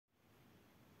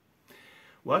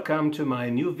Welcome to my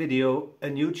new video, a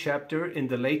new chapter in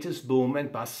the latest boom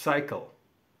and bust cycle.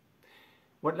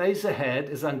 What lays ahead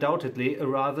is undoubtedly a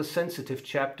rather sensitive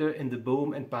chapter in the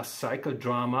boom and bust cycle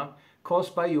drama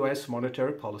caused by US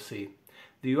monetary policy.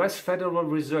 The US Federal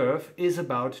Reserve is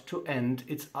about to end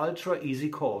its ultra-easy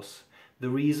course. The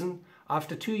reason?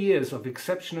 After 2 years of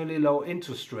exceptionally low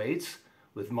interest rates,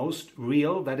 with most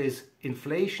real, that is,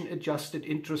 inflation-adjusted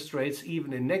interest rates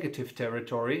even in negative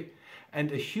territory,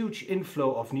 and a huge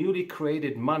inflow of newly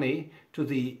created money to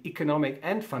the economic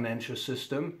and financial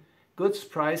system, goods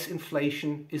price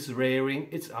inflation is rearing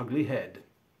its ugly head.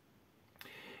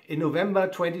 In November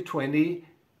 2020,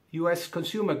 US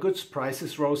consumer goods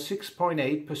prices rose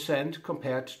 6.8%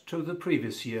 compared to the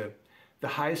previous year, the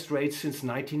highest rate since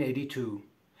 1982.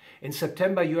 In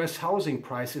September, US housing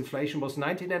price inflation was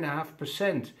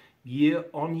 19.5% year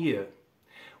on year.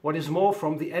 What is more,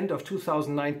 from the end of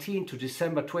 2019 to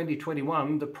December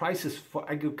 2021, the prices for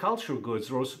agricultural goods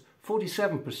rose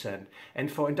 47%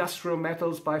 and for industrial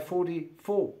metals by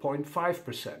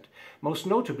 44.5%. Most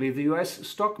notably, the US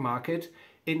stock market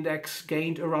index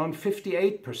gained around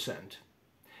 58%.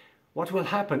 What will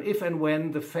happen if and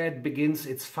when the Fed begins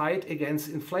its fight against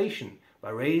inflation by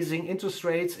raising interest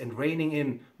rates and reining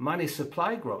in money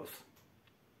supply growth?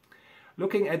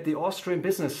 Looking at the Austrian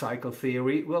business cycle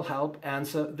theory will help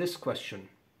answer this question.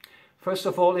 First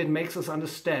of all, it makes us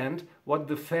understand what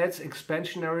the Fed's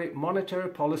expansionary monetary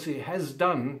policy has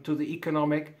done to the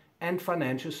economic and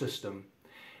financial system.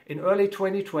 In early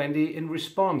 2020, in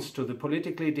response to the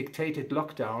politically dictated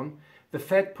lockdown, the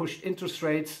Fed pushed interest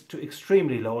rates to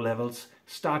extremely low levels,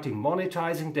 starting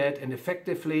monetizing debt and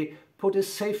effectively put a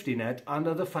safety net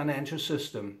under the financial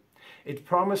system. It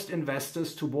promised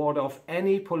investors to ward off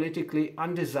any politically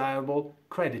undesirable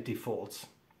credit defaults.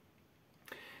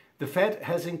 The Fed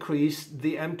has increased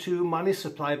the M2 money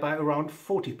supply by around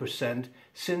 40%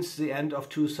 since the end of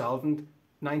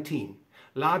 2019,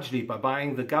 largely by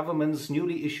buying the government's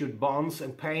newly issued bonds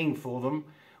and paying for them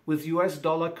with US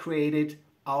dollar created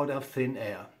out of thin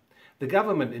air. The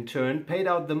government in turn paid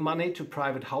out the money to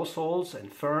private households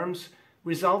and firms,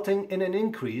 resulting in an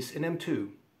increase in M2.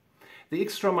 The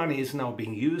extra money is now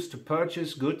being used to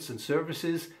purchase goods and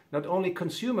services, not only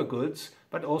consumer goods,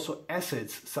 but also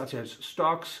assets such as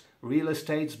stocks, real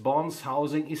estates, bonds,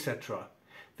 housing, etc.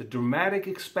 The dramatic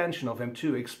expansion of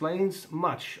M2 explains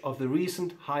much of the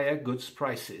recent higher goods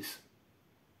prices.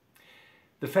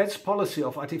 The Fed's policy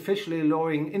of artificially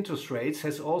lowering interest rates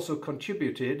has also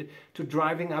contributed to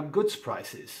driving up goods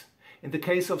prices. In the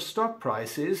case of stock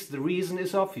prices, the reason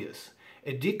is obvious.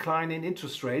 A decline in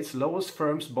interest rates lowers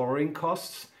firms' borrowing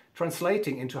costs,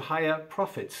 translating into higher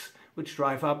profits, which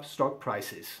drive up stock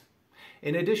prices.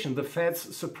 In addition, the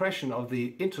Fed's suppression of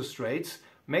the interest rates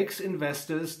makes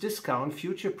investors discount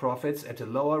future profits at a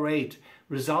lower rate,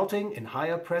 resulting in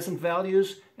higher present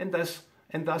values and thus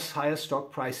higher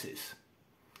stock prices.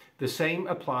 The same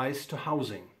applies to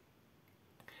housing.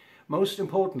 Most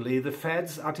importantly, the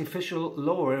Fed's artificial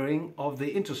lowering of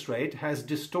the interest rate has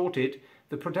distorted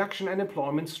the production and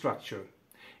employment structure.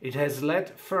 It has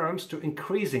led firms to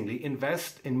increasingly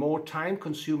invest in more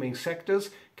time-consuming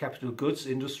sectors, capital goods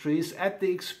industries, at the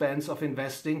expense of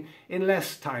investing in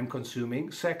less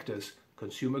time-consuming sectors,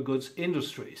 consumer goods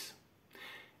industries.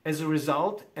 As a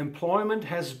result, employment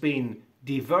has been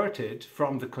diverted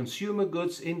from the consumer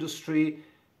goods industry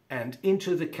and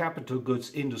into the capital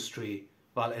goods industry,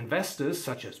 while investors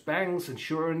such as banks,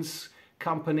 insurance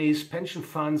companies, pension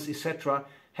funds, etc.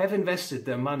 have invested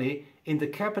their money in the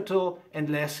capital and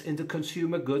less in the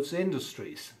consumer goods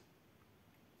industries.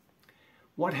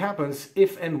 What happens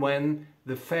if and when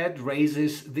the Fed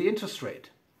raises the interest rate?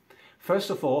 First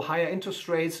of all, higher interest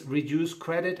rates reduce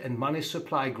credit and money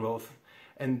supply growth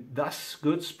and thus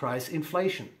goods price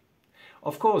inflation.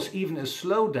 Of course, even a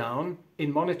slowdown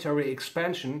in monetary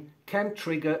expansion can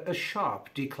trigger a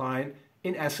sharp decline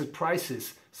in asset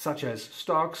prices such as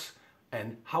stocks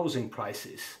and housing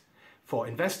prices. For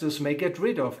investors may get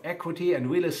rid of equity and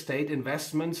real estate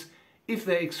investments if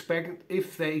they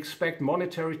expect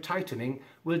monetary tightening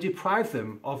will deprive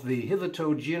them of the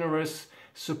hitherto generous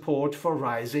support for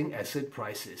rising asset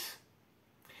prices.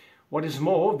 What is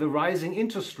more, the rising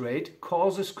interest rate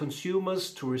causes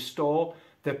consumers to restore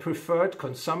their preferred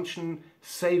consumption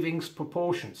savings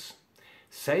proportions.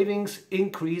 Savings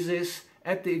increases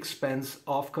at the expense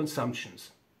of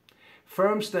consumptions.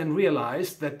 Firms then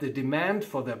realize that the demand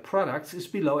for their products is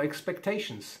below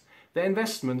expectations. Their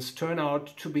investments turn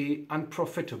out to be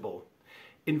unprofitable.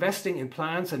 Investing in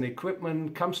plants and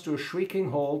equipment comes to a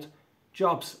shrieking halt.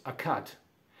 Jobs are cut.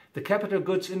 The capital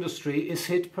goods industry is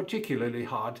hit particularly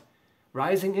hard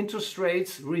Rising interest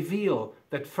rates reveal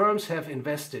that firms have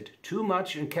invested too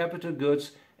much in capital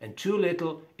goods and too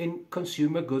little in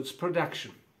consumer goods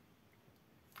production.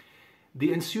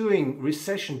 The ensuing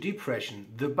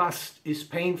recession-depression, the bust, is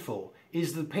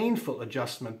the painful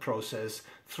adjustment process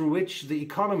through which the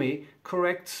economy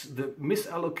corrects the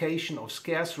misallocation of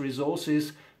scarce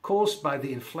resources caused by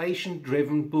the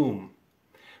inflation-driven boom.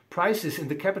 Prices in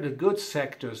the capital goods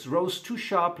sectors rose too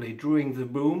sharply during the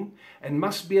boom and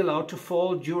must be allowed to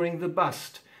fall during the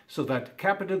bust, so that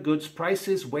capital goods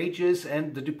prices, wages,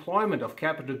 and the deployment of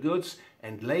capital goods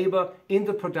and labor in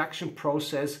the production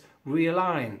process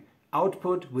realign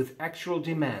output with actual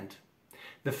demand.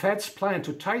 The Fed's plan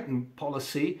to tighten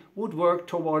policy would work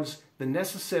towards the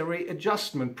necessary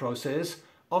adjustment process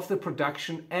of the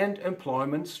production and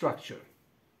employment structure.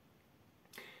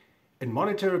 And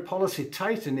monetary policy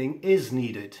tightening is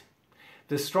needed.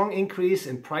 The strong increase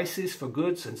in prices for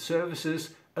goods and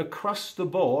services across the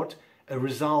board, a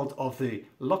result of the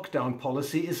lockdown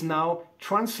policy, is now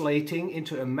translating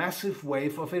into a massive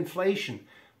wave of inflation,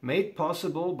 made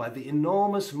possible by the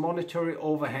enormous monetary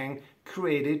overhang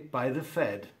created by the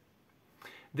Fed.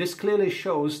 This clearly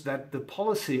shows that the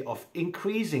policy of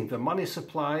increasing the money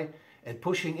supply and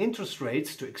pushing interest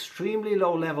rates to extremely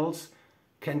low levels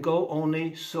can go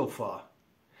only so far.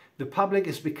 The public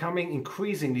is becoming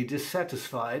increasingly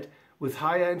dissatisfied with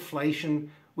higher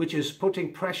inflation, which is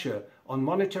putting pressure on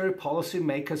monetary policy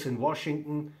makers in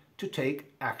Washington to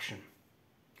take action.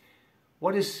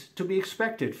 What is to be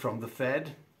expected from the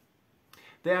Fed?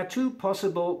 There are two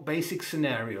possible basic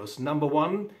scenarios. Number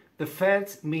one, the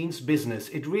Fed means business.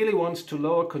 It really wants to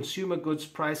lower consumer goods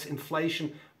price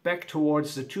inflation back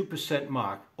towards the 2%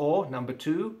 mark. Or number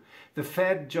two, the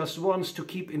Fed just wants to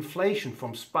keep inflation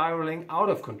from spiraling out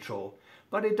of control,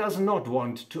 but it does not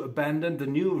want to abandon the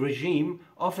new regime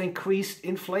of increased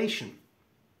inflation.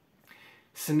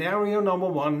 Scenario number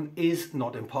one is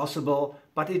not impossible,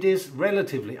 but it is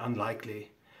relatively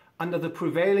unlikely. Under the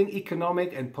prevailing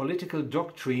economic and political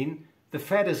doctrine, the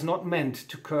Fed is not meant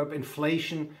to curb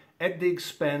inflation at the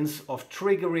expense of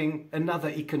triggering another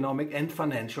economic and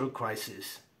financial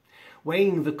crisis.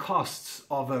 Weighing the costs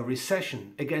of a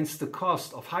recession against the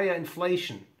cost of higher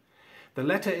inflation, the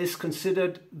latter is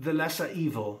considered the lesser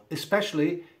evil,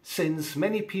 especially since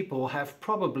many people have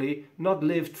probably not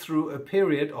lived through a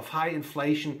period of high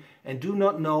inflation and do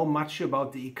not know much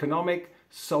about the economic,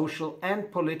 social,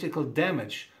 and political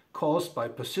damage caused by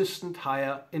persistent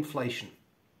higher inflation.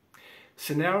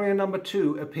 Scenario number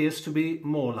two appears to be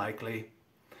more likely.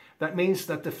 That means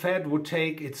that the Fed would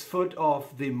take its foot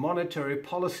off the monetary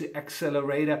policy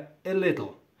accelerator a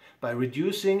little by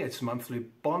reducing its monthly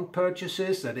bond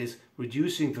purchases, that is,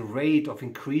 reducing the rate of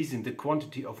increasing the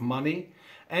quantity of money,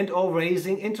 and or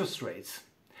raising interest rates.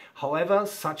 However,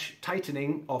 such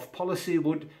tightening of policy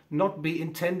would not be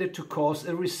intended to cause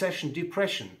a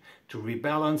recession-depression, to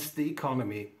rebalance the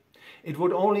economy. It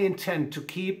would only intend to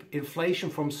keep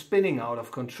inflation from spinning out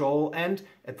of control and,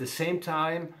 at the same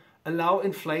time, allow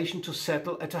inflation to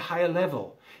settle at a higher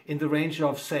level, in the range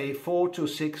of, say, 4 to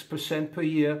 6% per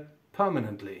year,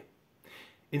 permanently.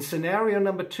 In scenario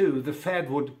number two, the Fed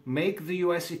would make the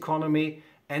US economy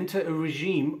enter a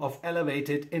regime of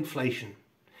elevated inflation.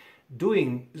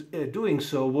 Doing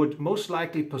so would most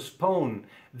likely postpone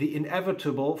the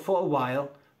inevitable for a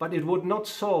while, but it would not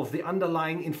solve the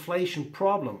underlying inflation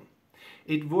problem.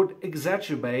 It would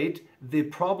exacerbate the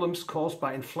problems caused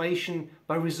by inflation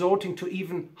by resorting to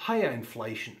even higher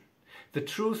inflation. The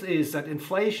truth is that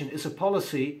inflation is a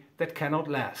policy that cannot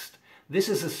last. This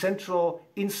is a central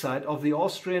insight of the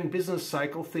Austrian business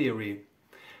cycle theory.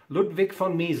 Ludwig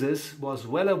von Mises was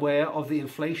well aware of the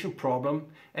inflation problem,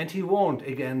 and he warned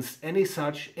against any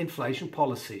such inflation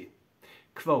policy.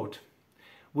 Quote,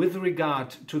 "With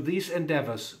regard to these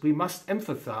endeavors, we must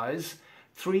emphasize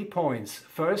 3 points.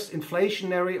 First,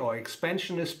 inflationary or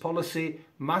expansionist policy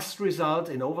must result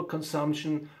in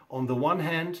overconsumption on the one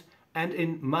hand and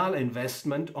in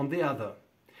malinvestment on the other.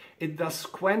 It thus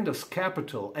squanders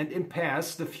capital and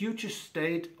impairs the future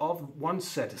state of one's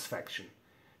satisfaction.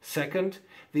 Second,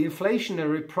 the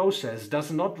inflationary process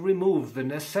does not remove the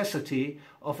necessity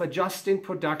of adjusting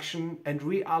production and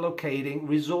reallocating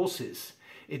resources.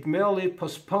 It merely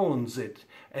postpones it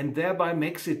and thereby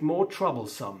makes it more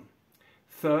troublesome.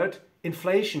 Third,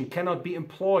 inflation cannot be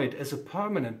employed as a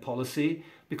permanent policy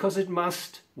because it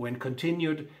must, when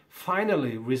continued,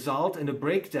 finally result in a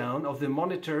breakdown of the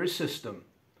monetary system."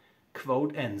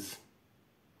 Quote ends.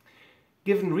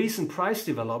 Given recent price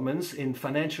developments in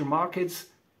financial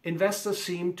markets, investors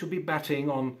seem to be betting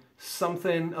on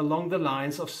something along the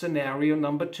lines of scenario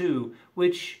number two,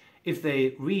 which, if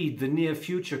they read the near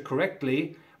future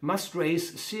correctly, must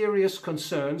raise serious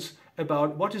concerns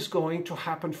about what is going to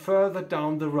happen further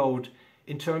down the road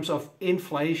in terms of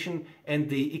inflation and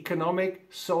the economic,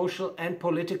 social and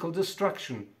political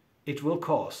destruction it will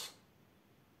cause.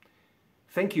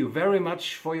 Thank you very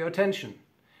much for your attention.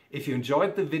 If you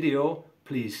enjoyed the video,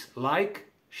 please like,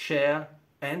 share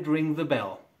and ring the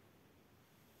bell.